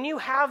when you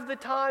have the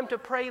time to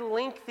pray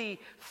lengthy,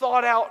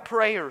 thought-out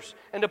prayers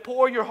and to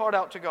pour your heart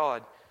out to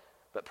God.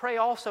 But pray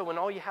also when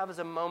all you have is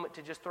a moment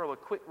to just throw a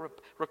quick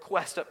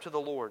request up to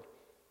the Lord.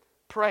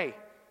 Pray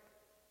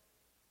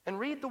and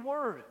read the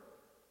Word.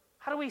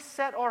 How do we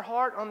set our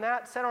heart on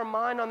that, set our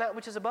mind on that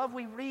which is above?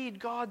 We read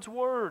God's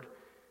Word.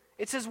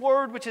 It's His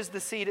Word which is the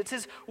seed. It's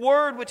His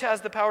Word which has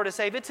the power to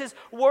save. It's His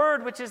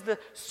Word which is the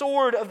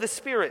sword of the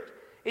Spirit.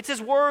 It's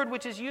His Word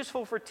which is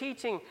useful for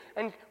teaching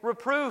and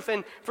reproof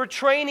and for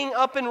training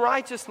up in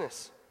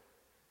righteousness.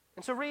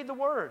 And so read the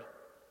Word.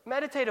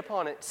 Meditate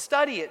upon it.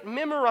 Study it.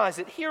 Memorize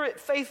it. Hear it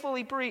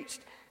faithfully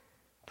preached.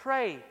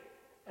 Pray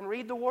and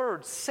read the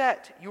Word.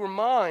 Set your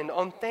mind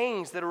on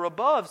things that are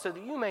above so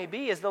that you may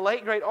be, as the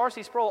late great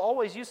R.C. Sproul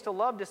always used to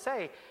love to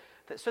say,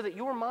 so that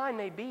your mind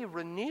may be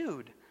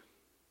renewed.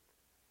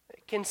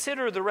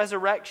 Consider the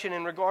resurrection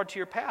in regard to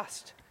your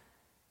past.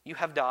 You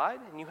have died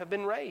and you have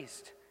been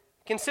raised.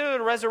 Consider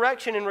the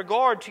resurrection in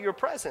regard to your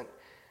present.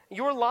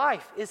 Your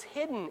life is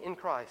hidden in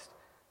Christ.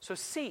 So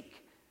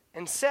seek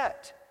and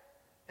set.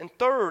 And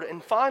third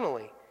and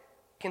finally,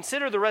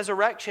 consider the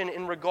resurrection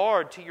in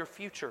regard to your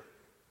future.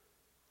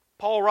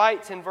 Paul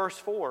writes in verse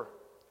 4,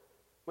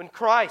 when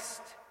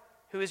Christ,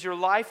 who is your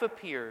life,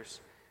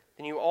 appears,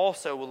 then you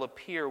also will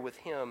appear with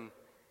him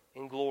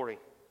in glory.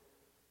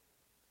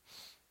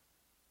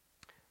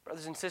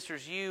 Brothers and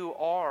sisters, you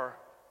are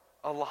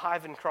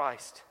alive in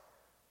Christ,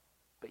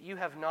 but you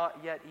have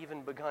not yet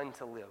even begun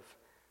to live.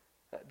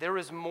 There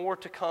is more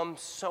to come,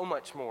 so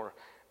much more,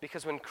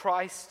 because when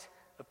Christ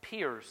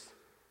appears,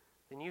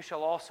 then you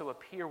shall also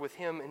appear with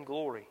him in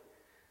glory.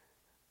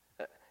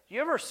 Do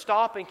you ever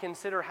stop and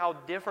consider how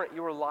different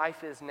your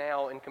life is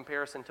now in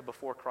comparison to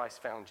before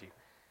Christ found you?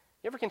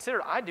 You ever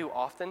consider? I do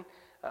often.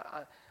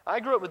 I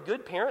grew up with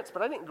good parents,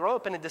 but I didn't grow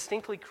up in a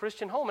distinctly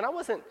Christian home, and I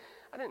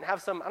don't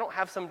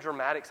have some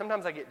dramatic.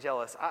 Sometimes I get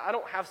jealous. I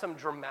don't have some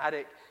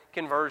dramatic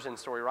conversion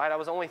story, right? I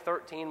was only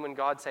 13 when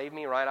God saved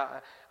me,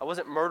 right? I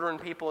wasn't murdering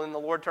people and the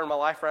Lord turned my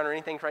life around or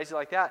anything crazy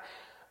like that.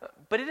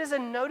 But it is a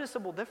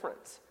noticeable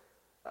difference.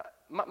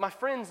 My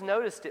friends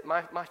noticed it.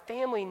 My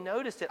family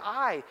noticed it.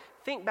 I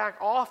think back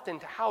often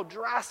to how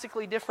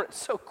drastically different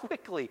so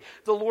quickly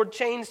the Lord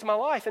changed my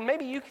life. And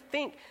maybe you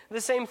think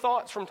the same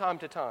thoughts from time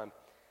to time.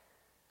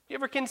 You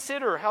ever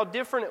consider how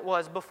different it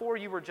was before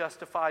you were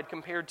justified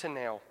compared to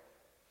now?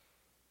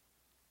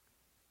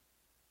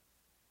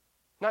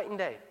 Night and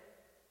day.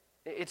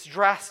 It's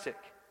drastic.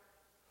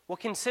 Well,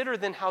 consider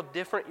then how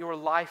different your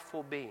life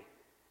will be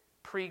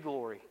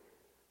pre-glory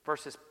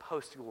versus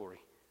post-glory.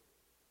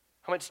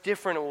 How much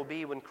different it will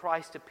be when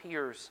Christ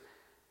appears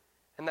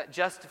and that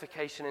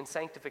justification and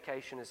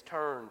sanctification is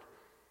turned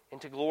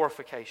into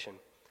glorification.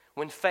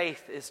 When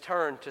faith is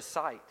turned to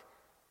sight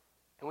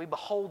and we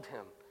behold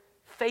him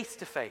face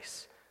to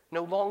face,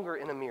 no longer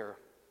in a mirror.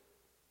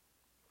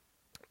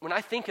 When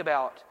I think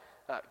about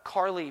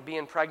Carly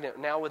being pregnant,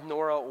 now with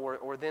Nora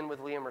or then with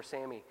Liam or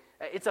Sammy,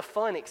 it's a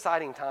fun,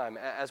 exciting time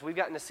as we've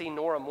gotten to see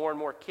Nora more and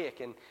more kick.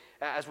 And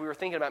as we were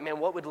thinking about, man,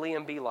 what would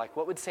Liam be like?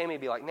 What would Sammy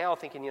be like? Now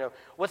thinking,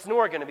 what's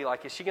Nora going to be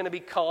like? Is she going to be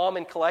calm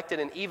and collected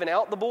and even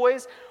out the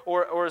boys?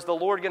 Or is the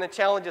Lord going to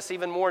challenge us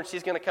even more and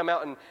she's going to come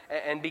out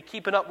and be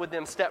keeping up with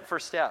them step for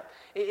step?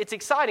 It's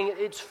exciting.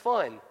 It's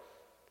fun.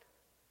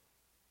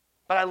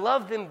 But I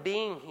love them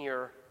being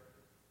here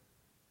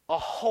a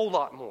whole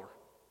lot more.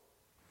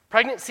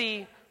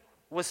 Pregnancy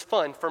was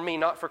fun for me,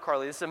 not for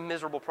Carly. This is a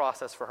miserable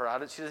process for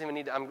her. She doesn't even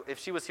need to, if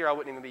she was here, I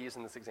wouldn't even be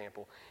using this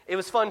example. It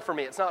was fun for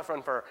me. It's not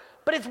fun for her.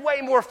 But it's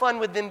way more fun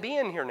with them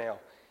being here now.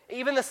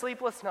 Even the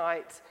sleepless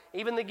nights,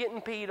 even the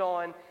getting peed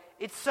on,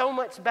 it's so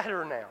much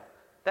better now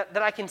that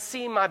I can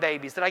see my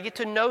babies, that I get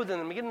to know them,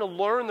 I'm getting to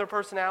learn their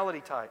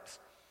personality types.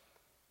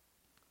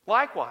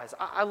 Likewise,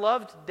 I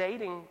loved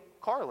dating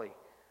Carly.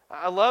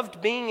 I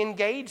loved being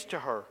engaged to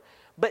her.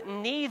 But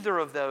neither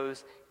of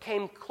those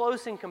came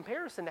close in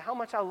comparison to how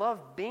much I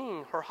loved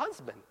being her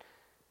husband.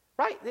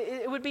 Right?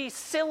 It would be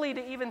silly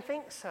to even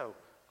think so.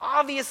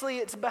 Obviously,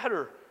 it's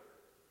better.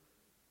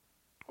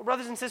 Well,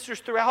 brothers and sisters,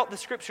 throughout the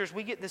Scriptures,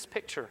 we get this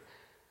picture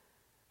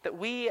that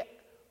we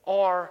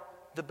are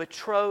the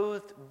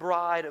betrothed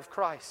bride of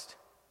Christ.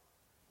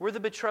 We're the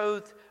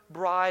betrothed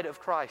bride of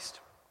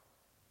Christ.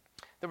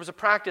 There was a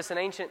practice, an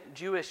ancient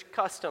Jewish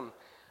custom,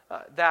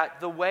 that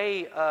the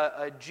way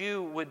a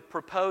Jew would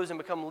propose and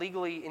become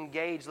legally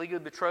engaged, legally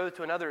betrothed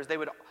to another, is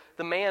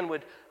the man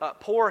would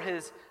pour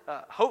his,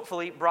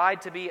 hopefully,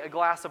 bride-to-be a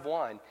glass of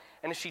wine.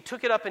 And if she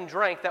took it up and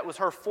drank, that was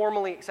her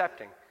formally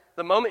accepting.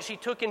 The moment she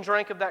took and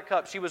drank of that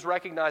cup, she was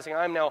recognizing,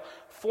 I am now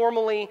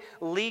formally,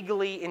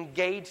 legally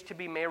engaged to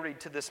be married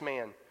to this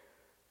man.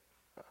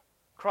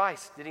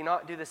 Christ, did he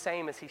not do the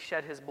same as he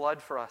shed his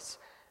blood for us?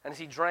 And as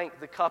he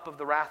drank the cup of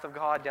the wrath of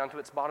God down to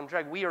its bottom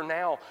drag, we are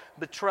now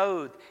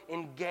betrothed,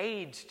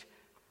 engaged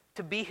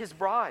to be his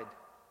bride.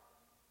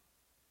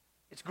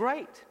 It's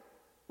great.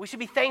 We should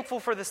be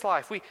thankful for this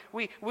life.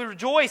 We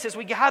rejoice as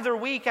we gather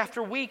week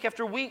after week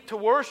after week to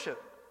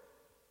worship.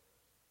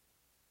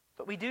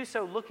 But we do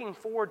so looking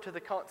forward to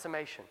the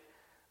consummation,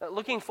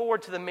 looking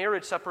forward to the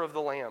marriage supper of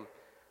the Lamb,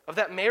 of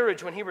that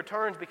marriage when he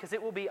returns, because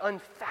it will be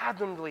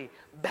unfathomably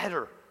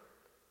better.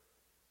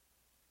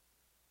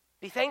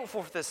 Be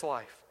thankful for this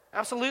life.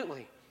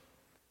 Absolutely.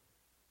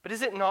 But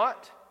is it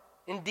not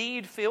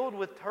indeed filled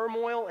with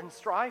turmoil and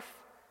strife,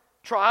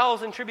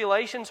 trials and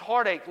tribulations,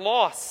 heartache,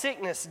 loss,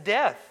 sickness,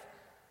 death?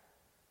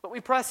 But we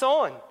press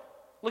on,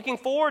 looking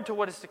forward to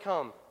what is to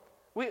come.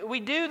 We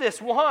do this.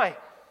 Why?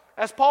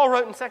 As Paul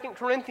wrote in 2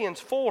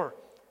 Corinthians 4,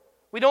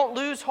 we don't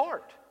lose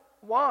heart.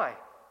 Why?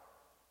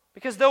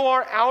 Because though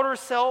our outer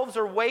selves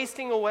are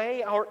wasting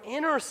away, our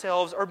inner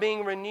selves are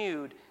being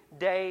renewed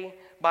day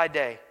by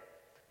day.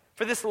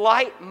 For this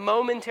light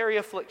momentary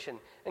affliction.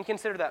 And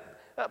consider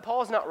that.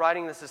 Paul is not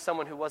writing this as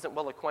someone who wasn't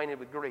well acquainted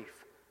with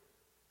grief.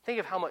 Think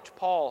of how much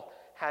Paul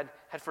had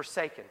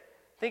forsaken.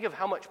 Think of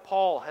how much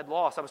Paul had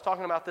lost. I was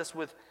talking about this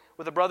with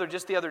a brother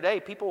just the other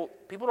day. People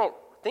don't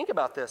think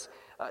about this.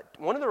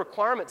 One of the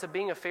requirements of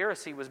being a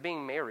Pharisee was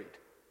being married.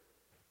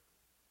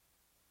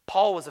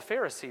 Paul was a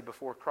Pharisee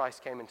before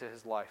Christ came into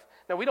his life.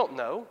 Now, we don't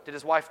know. Did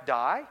his wife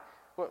die?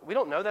 We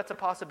don't know. That's a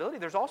possibility.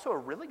 There's also a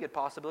really good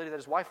possibility that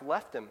his wife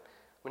left him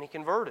when he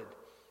converted.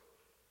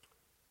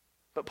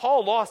 But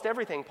Paul lost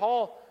everything.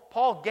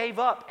 Paul gave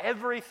up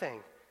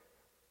everything.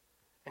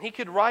 And he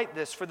could write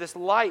this for this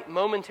light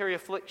momentary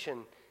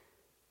affliction.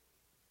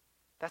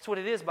 That's what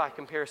it is by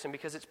comparison,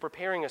 because it's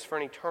preparing us for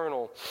an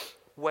eternal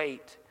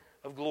weight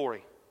of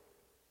glory.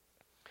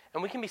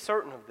 And we can be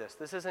certain of this.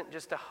 This isn't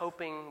just a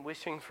hoping,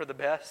 wishing for the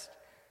best.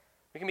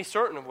 We can be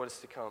certain of what is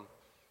to come.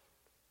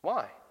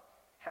 Why?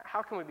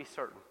 How can we be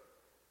certain?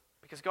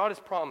 Because God has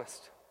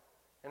promised.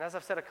 And as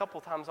I've said a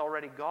couple times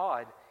already,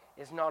 God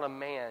is not a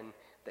man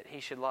that he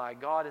should lie.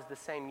 God is the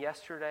same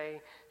yesterday,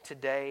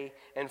 today,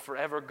 and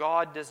forever.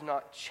 God does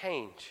not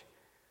change.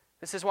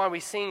 This is why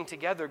we sing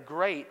together,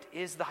 "Great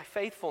is thy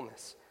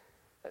faithfulness."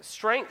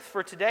 Strength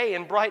for today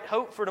and bright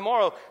hope for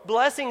tomorrow.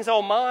 Blessings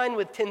all mine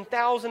with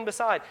 10,000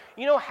 beside.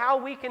 You know how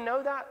we can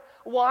know that?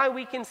 Why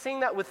we can sing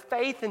that with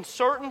faith and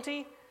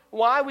certainty?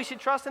 Why we should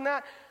trust in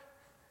that?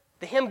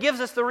 The hymn gives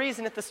us the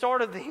reason at the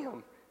start of the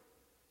hymn.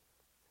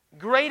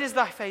 Great is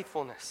thy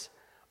faithfulness,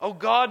 O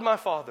God my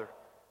Father.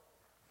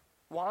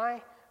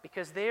 Why?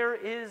 Because there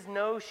is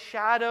no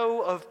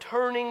shadow of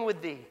turning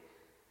with thee.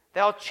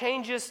 Thou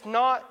changest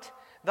not,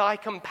 thy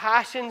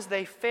compassions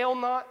they fail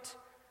not.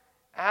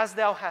 As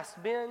thou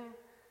hast been,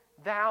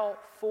 thou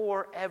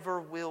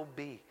forever will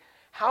be.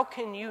 How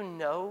can you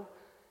know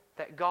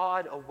that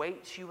God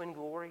awaits you in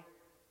glory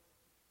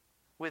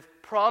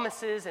with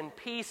promises and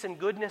peace and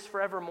goodness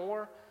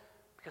forevermore?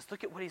 Because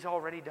look at what he's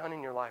already done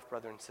in your life,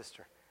 brother and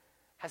sister.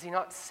 Has he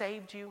not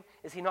saved you?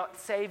 Is he not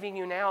saving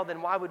you now?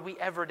 Then why would we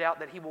ever doubt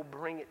that he will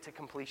bring it to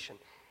completion?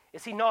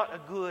 Is he not a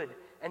good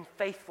and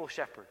faithful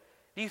shepherd?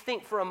 Do you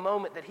think for a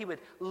moment that he would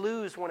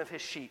lose one of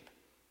his sheep?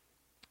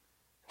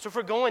 So if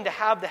we're going to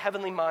have the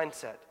heavenly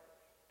mindset,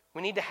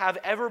 we need to have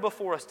ever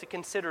before us to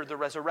consider the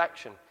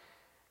resurrection.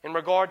 In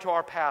regard to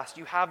our past,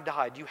 you have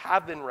died, you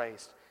have been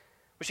raised.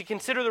 We should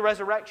consider the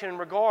resurrection in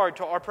regard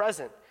to our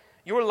present.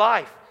 Your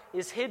life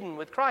is hidden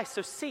with Christ,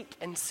 so seek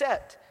and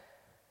set.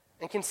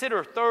 And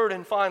consider, third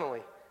and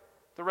finally,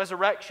 the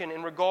resurrection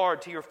in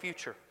regard to your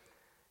future.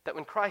 That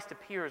when Christ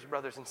appears,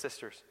 brothers and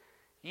sisters,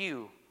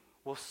 you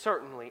will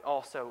certainly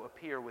also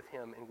appear with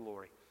him in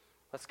glory.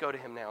 Let's go to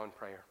him now in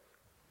prayer.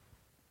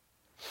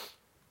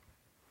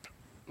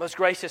 Most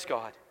gracious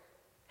God,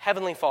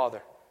 Heavenly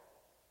Father,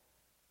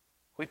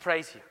 we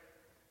praise you.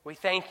 We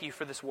thank you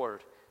for this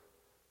word.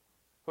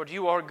 Lord,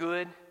 you are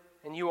good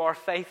and you are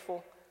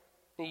faithful.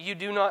 And you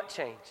do not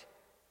change.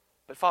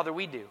 But Father,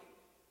 we do.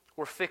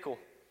 We're fickle.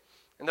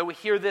 And though we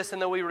hear this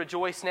and though we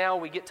rejoice now,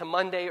 we get to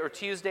Monday or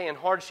Tuesday and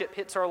hardship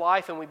hits our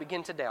life and we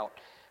begin to doubt.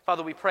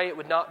 Father, we pray it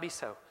would not be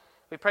so.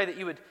 We pray that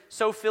you would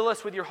so fill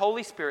us with your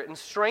Holy Spirit and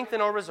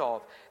strengthen our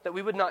resolve that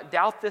we would not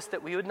doubt this,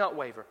 that we would not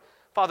waver.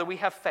 Father, we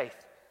have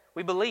faith.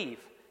 We believe.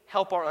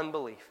 Help our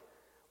unbelief.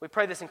 We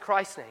pray this in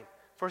Christ's name,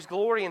 for his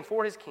glory and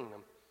for his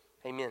kingdom.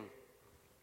 Amen.